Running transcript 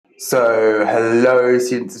So, hello,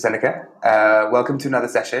 students of Seneca. Welcome to another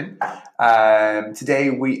session.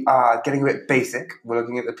 Today we are getting a bit basic. We're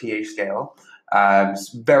looking at the pH scale.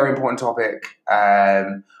 It's a very important topic.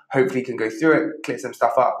 Hopefully, can go through it, clear some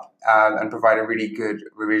stuff up, and provide a really good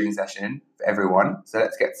revision session for everyone. So,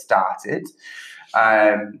 let's get started.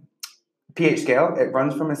 pH scale, it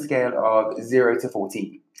runs from a scale of 0 to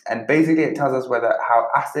 14. And basically, it tells us how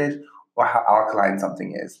acid or how alkaline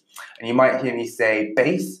something is. And you might hear me say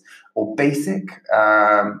base or basic,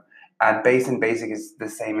 and base and basic is the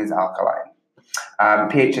same as alkaline.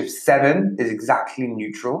 pH of 7 is exactly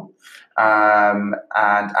neutral, and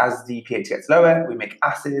as the pH gets lower, we make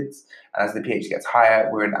acids, and as the pH gets higher,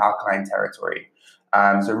 we're in alkaline territory.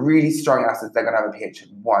 So really strong acids, they're going to have a pH of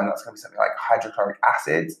 1. That's going to be something like hydrochloric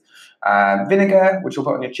acid. Vinegar, which you'll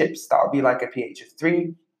put on your chips, that'll be like a pH of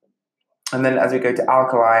 3. And then as we go to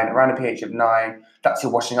alkaline, around a pH of 9, that's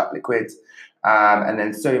your washing up liquids. And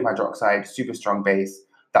then sodium hydroxide, super strong base,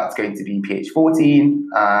 that's going to be pH 14,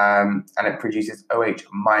 and it produces OH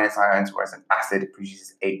minus ions, whereas an acid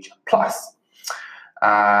produces H plus.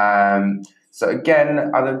 So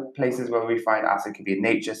again, other places where we find acid could be in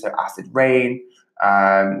nature, so acid rain.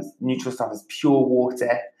 Neutral stuff is pure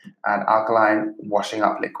water, and alkaline, washing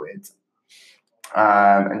up liquids.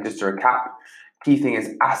 And just to recap, key thing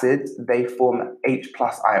is acids, they form H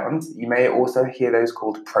plus ions. You may also hear those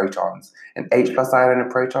called protons. An H plus ion and a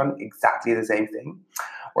proton, exactly the same thing.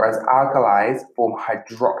 Whereas alkalis form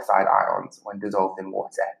hydroxide ions when dissolved in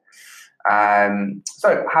water.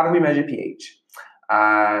 So how do we measure pH?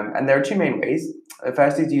 And there are two main ways. The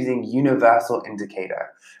first is using universal indicator.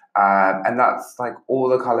 And that's like all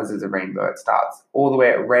the colors of the rainbow. It starts all the way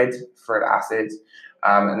at red for an acid,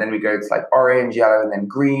 and then we go to like orange, yellow, and then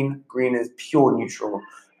green. Green is pure neutral,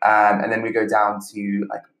 and then we go down to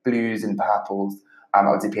like blues and purples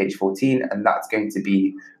up to pH 14, and that's going to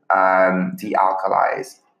be the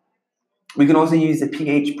alkalis. We can also use a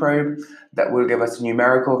pH probe that will give us a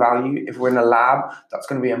numerical value. If we're in a lab, that's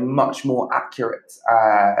going to be a much more accurate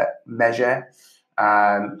measure.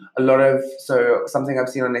 So something I've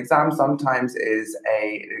seen on exams sometimes is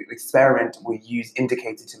an experiment we use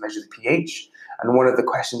indicator to measure the pH, and one of the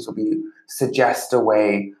questions will be suggest a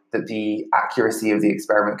way that the accuracy of the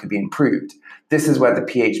experiment could be improved. This is where the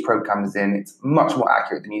pH probe comes in. It's much more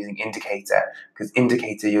accurate than using indicator, because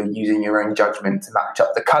indicator you're using your own judgment to match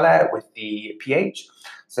up the color with the pH.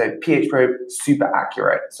 So pH probe, super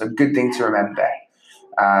accurate. So good thing to remember.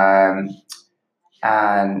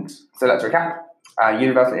 And so let's recap.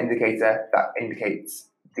 Universal indicator, that indicates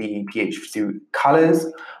the pH through colors,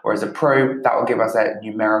 whereas a probe, that will give us a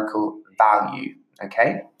numerical value,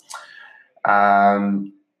 okay?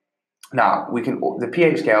 Now, the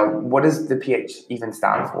pH scale, what does the pH even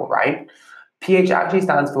stand for, right? pH actually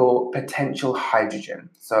stands for potential hydrogen.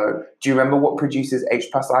 So do you remember what produces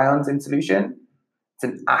H plus ions in solution? It's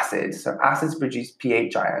an acid. So acids produce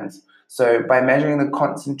pH ions. So by measuring the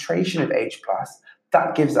concentration of H plus,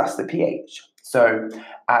 that gives us the pH. So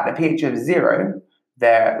at a pH of 0,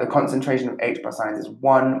 the concentration of H plus ions is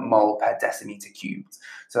 1 mole per decimeter cubed.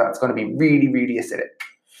 So that's going to be really, really acidic.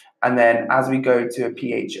 And then as we go to a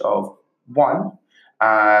pH of 1,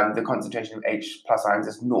 the concentration of H plus ions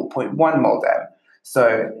is 0.1 mole dem.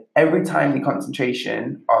 So every time the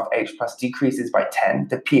concentration of H plus decreases by 10,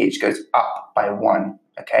 the pH goes up by 1,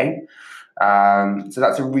 okay? So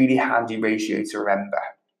that's a really handy ratio to remember.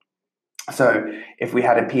 So if we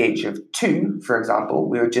had a pH of 2, for example,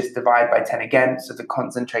 we would just divide by 10 again, so the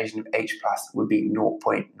concentration of H plus would be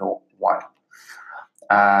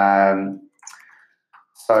 0.01.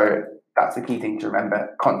 So that's the key thing to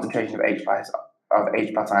remember. Concentration of H plus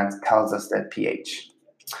ions tells us the pH.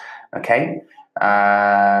 Okay.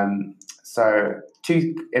 So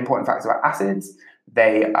two important facts about acids.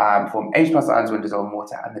 They form H plus ions when dissolved in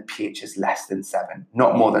water, and the pH is less than 7,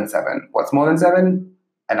 not more than 7. What's more than 7?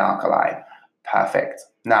 An alkali. Perfect.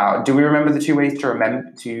 Now, do we remember the two ways to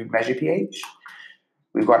measure pH?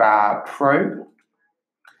 We've got our probe,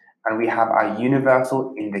 and we have our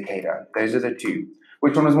universal indicator. Those are the two.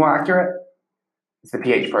 Which one is more accurate? It's the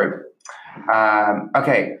pH probe.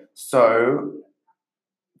 Okay, so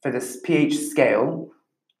for this pH scale,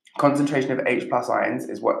 concentration of H plus ions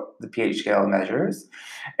is what the pH scale measures.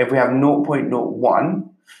 If we have 0.01,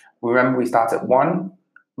 remember we start at 1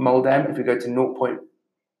 mole dem. If we go to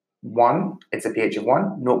 0.1, it's a pH of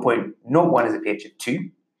 1. 0.01 is a pH of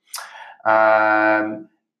 2.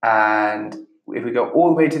 And if we go all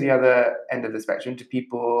the way to the other end of the spectrum, do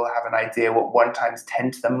people have an idea what 1 times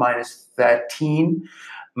 10 to the minus 13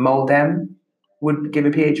 mole dem would give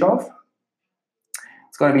a pH of?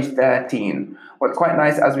 It's going to be 13. What's quite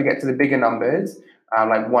nice as we get to the bigger numbers,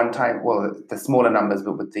 like 1 time, well, the smaller numbers,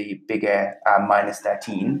 but with the bigger minus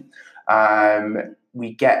 13,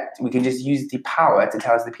 we can just use the power to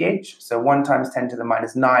tell us the pH. So 1 times 10 to the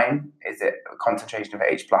minus 9 is a concentration of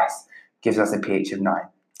H plus, gives us a pH of 9.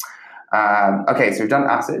 Okay, so we've done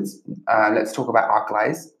acids. Let's talk about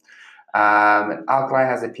alkalis. Alkali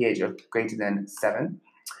has a pH of greater than 7.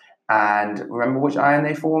 And remember which ion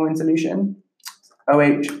they form in solution?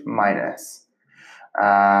 OH minus.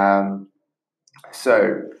 And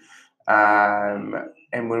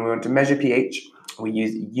when we want to measure pH, we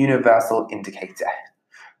use universal indicator.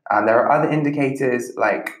 And there are other indicators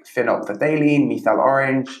like phenolphthalein, methyl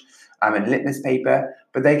orange, and litmus paper,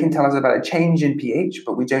 but they can tell us about a change in pH,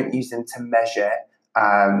 but we don't use them to measure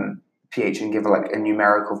pH and give like a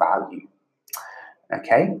numerical value.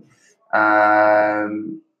 Okay.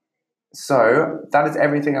 So that is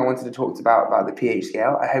everything I wanted to talk about the pH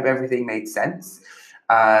scale. I hope everything made sense.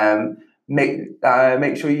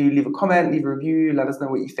 Make sure you leave a comment, leave a review, let us know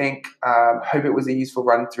what you think. Hope it was a useful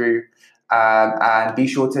run through. And be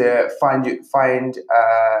sure to find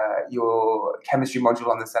your chemistry module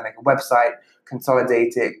on the Seneca website,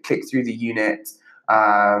 consolidate it, click through the unit,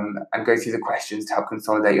 and go through the questions to help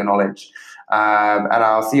consolidate your knowledge. And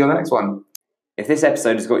I'll see you on the next one. If this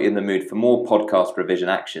episode has got you in the mood for more podcast revision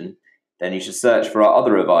action, then you should search for our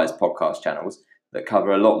other Revise podcast channels that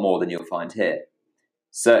cover a lot more than you'll find here.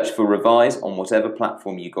 Search for Revise on whatever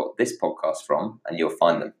platform you got this podcast from, and you'll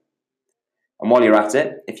find them. And while you're at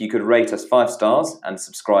it, if you could rate us 5 stars and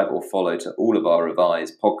subscribe or follow to all of our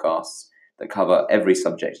Revise podcasts that cover every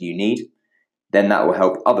subject you need, then that will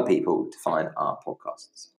help other people to find our podcasts.